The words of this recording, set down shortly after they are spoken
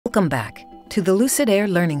Welcome back to the Lucid Air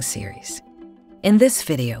Learning Series. In this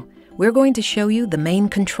video, we're going to show you the main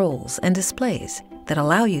controls and displays that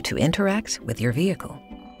allow you to interact with your vehicle.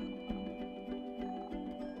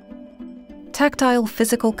 Tactile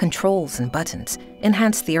physical controls and buttons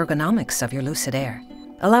enhance the ergonomics of your Lucid Air,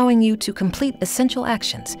 allowing you to complete essential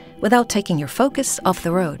actions without taking your focus off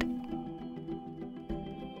the road.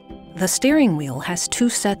 The steering wheel has two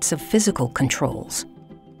sets of physical controls.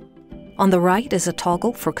 On the right is a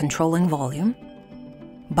toggle for controlling volume,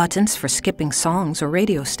 buttons for skipping songs or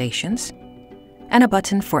radio stations, and a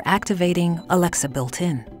button for activating Alexa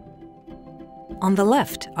built-in. On the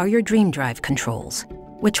left are your Dream Drive controls,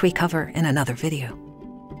 which we cover in another video.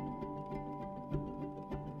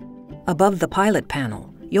 Above the pilot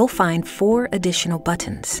panel, you'll find 4 additional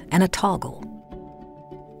buttons and a toggle.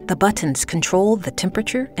 The buttons control the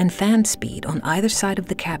temperature and fan speed on either side of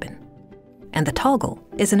the cabin, and the toggle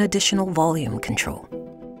is an additional volume control.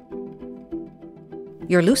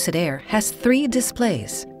 Your Lucid Air has 3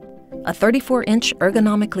 displays: a 34-inch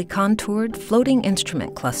ergonomically contoured floating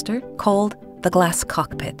instrument cluster called the Glass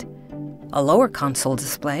Cockpit, a lower console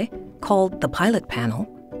display called the Pilot Panel,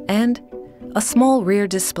 and a small rear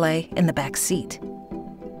display in the back seat.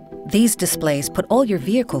 These displays put all your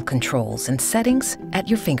vehicle controls and settings at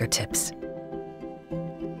your fingertips.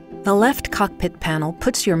 The left cockpit panel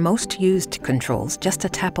puts your most used controls just a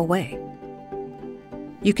tap away.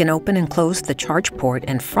 You can open and close the charge port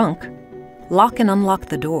and frunk, lock and unlock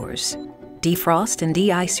the doors, defrost and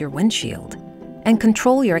de-ice your windshield, and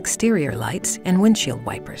control your exterior lights and windshield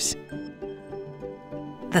wipers.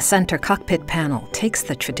 The center cockpit panel takes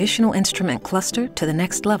the traditional instrument cluster to the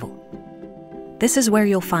next level. This is where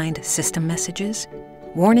you'll find system messages,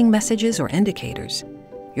 warning messages or indicators,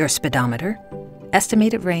 your speedometer,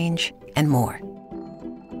 estimated range, and more.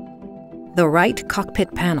 The right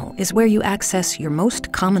cockpit panel is where you access your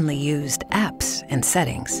most commonly used apps and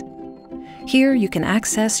settings. Here you can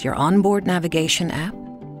access your onboard navigation app,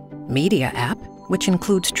 media app, which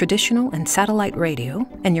includes traditional and satellite radio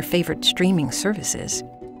and your favorite streaming services,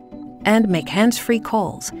 and make hands-free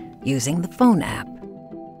calls using the phone app.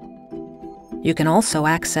 You can also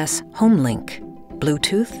access HomeLink,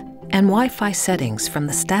 Bluetooth, and Wi-Fi settings from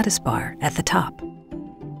the status bar at the top.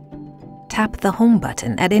 Tap the Home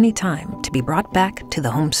button at any time to be brought back to the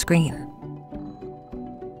home screen.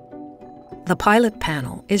 The Pilot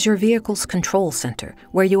Panel is your vehicle's control center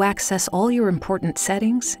where you access all your important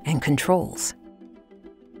settings and controls.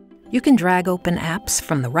 You can drag open apps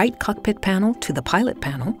from the right cockpit panel to the Pilot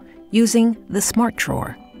Panel using the Smart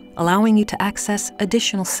Drawer, allowing you to access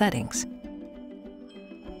additional settings.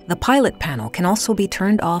 The Pilot Panel can also be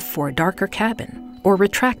turned off for a darker cabin or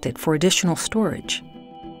retracted for additional storage.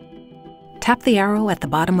 Tap the arrow at the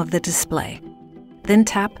bottom of the display, then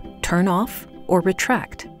tap Turn Off or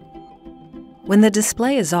Retract. When the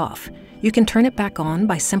display is off, you can turn it back on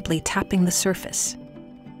by simply tapping the surface.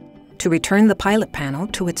 To return the Pilot Panel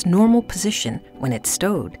to its normal position when it's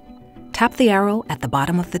stowed, tap the arrow at the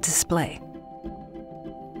bottom of the display.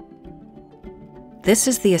 This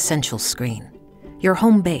is the Essentials screen, your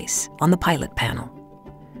home base on the Pilot Panel.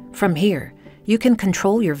 From here, you can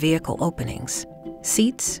control your vehicle openings,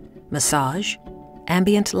 seats, massage,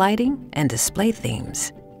 ambient lighting and display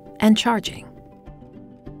themes, and charging.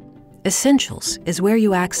 Essentials is where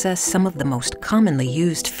you access some of the most commonly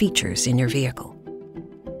used features in your vehicle.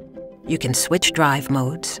 You can switch drive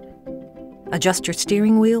modes, adjust your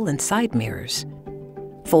steering wheel and side mirrors,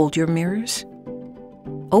 fold your mirrors,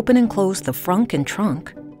 open and close the frunk and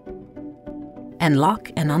trunk, and lock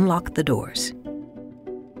and unlock the doors.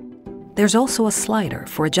 There's also a slider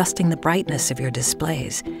for adjusting the brightness of your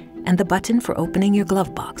displays and the button for opening your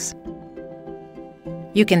glove box.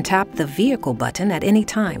 You can tap the Vehicle button at any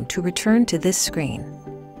time to return to this screen.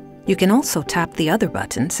 You can also tap the other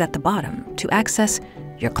buttons at the bottom to access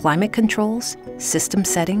your climate controls, system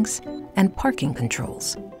settings, and parking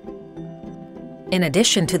controls. In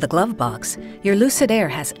addition to the glove box, your Lucid Air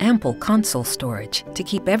has ample console storage to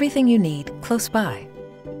keep everything you need close by.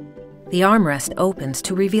 The armrest opens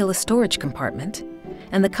to reveal a storage compartment,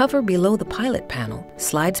 and the cover below the Pilot Panel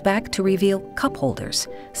slides back to reveal cup holders,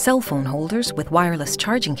 cell phone holders with wireless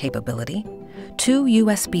charging capability, 2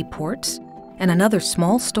 USB ports, and another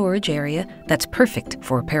small storage area that's perfect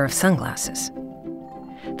for a pair of sunglasses.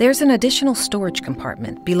 There's an additional storage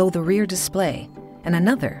compartment below the rear display and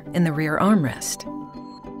another in the rear armrest.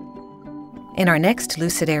 In our next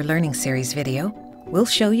Lucid Air Learning Series video, we'll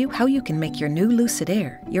show you how you can make your new Lucid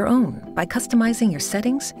Air your own by customizing your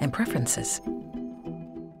settings and preferences.